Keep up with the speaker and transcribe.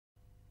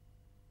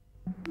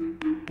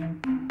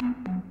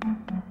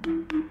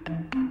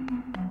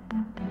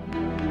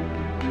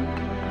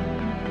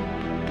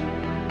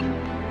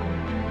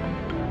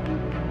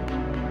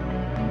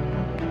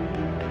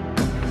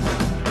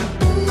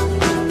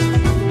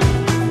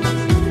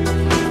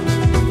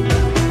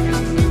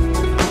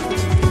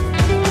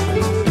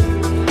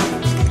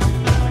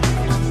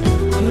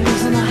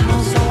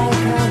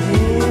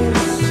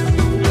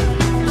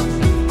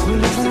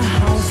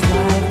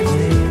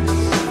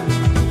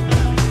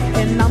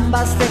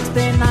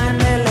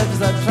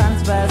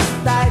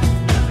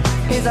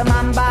He's a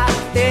man by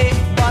day,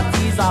 but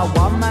he's a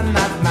woman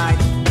at night.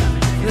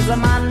 There's a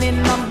man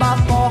in number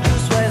 4 who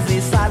swears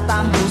he's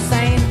Saddam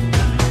Hussein.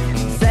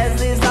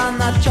 Says he's on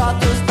a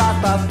chart to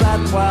start the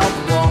Third World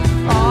War.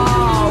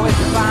 Oh, if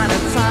you find a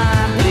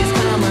time, please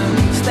come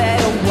and stay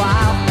a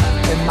while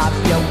in my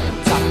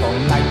beautiful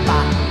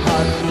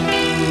neighborhood.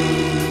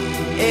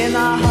 In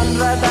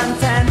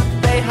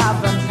 110, they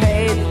haven't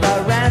paid the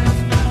rent,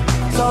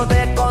 so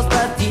there goes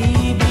the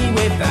TV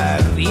with the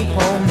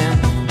repo men.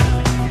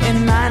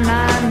 In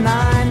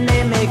 999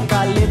 they make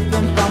a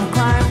living from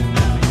crime.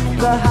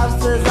 The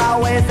house is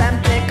always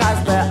empty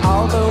cause they're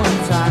all doing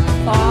time.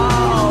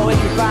 Oh, if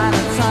you find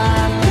a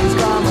time, please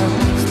come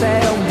and stay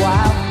a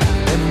while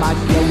in my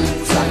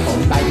beautiful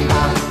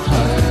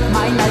neighborhood.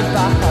 My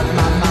neighborhood,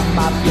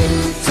 my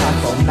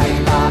beautiful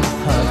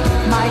neighborhood.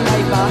 My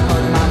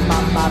neighborhood,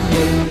 my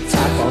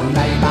beautiful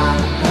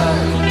neighborhood.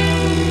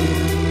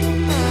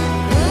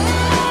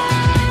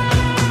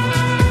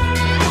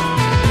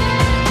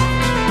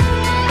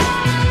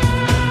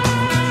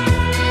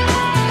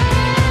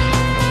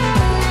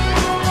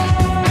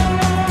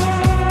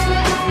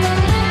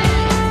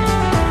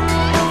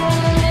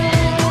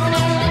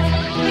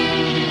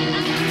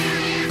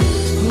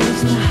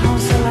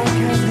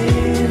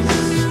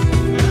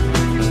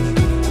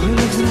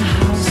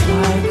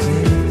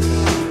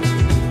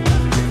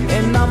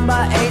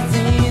 Number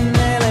 18,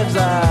 there lives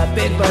a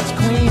big butch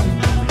queen.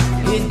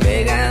 He's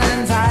bigger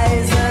than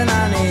Tyson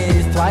and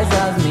he's twice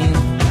as mean.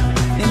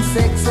 In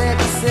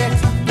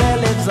 666, there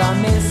lives a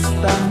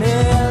Mr.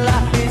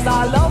 Miller. He's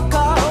a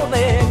local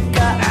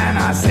vicar and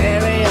a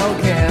serial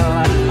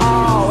killer.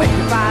 Oh, if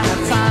you find a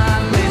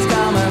time, please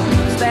come and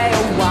stay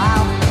a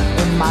while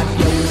in my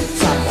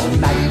beautiful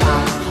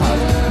neighborhood.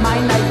 My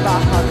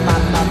neighborhood,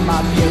 my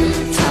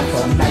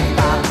beautiful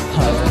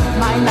neighborhood.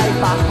 My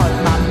neighborhood,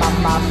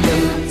 my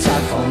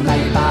beautiful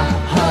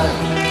neighborhood.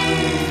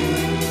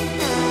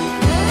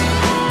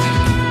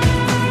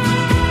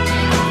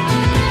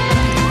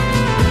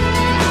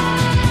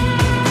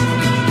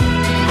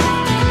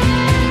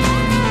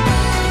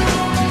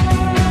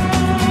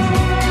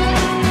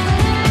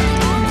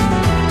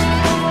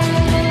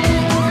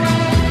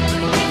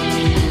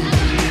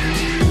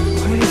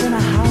 We live in a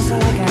house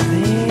like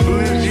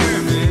this.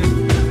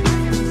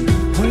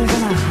 We live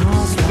in a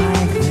house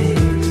like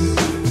this.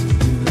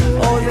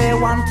 Oh, they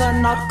want to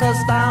knock us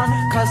down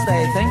cause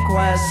they think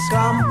we're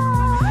scum,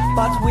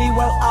 but we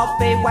will all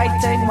be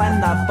waiting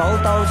when the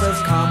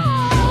bulldozers come.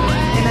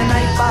 In a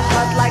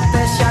neighborhood like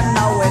this, you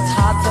know it's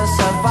hard to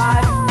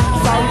survive,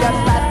 so you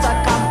better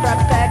come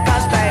prepared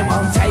cause they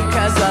won't take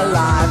us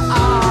alive.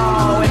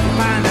 Oh, if you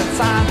find a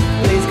time,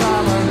 please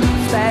come and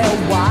stay a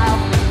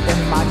while in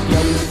my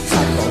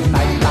beautiful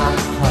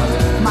neighborhood.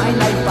 My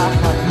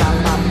neighborhood,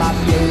 my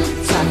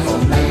beautiful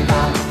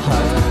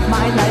neighborhood.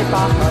 My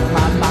neighborhood,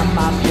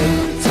 my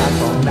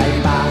beautiful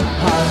neighborhood.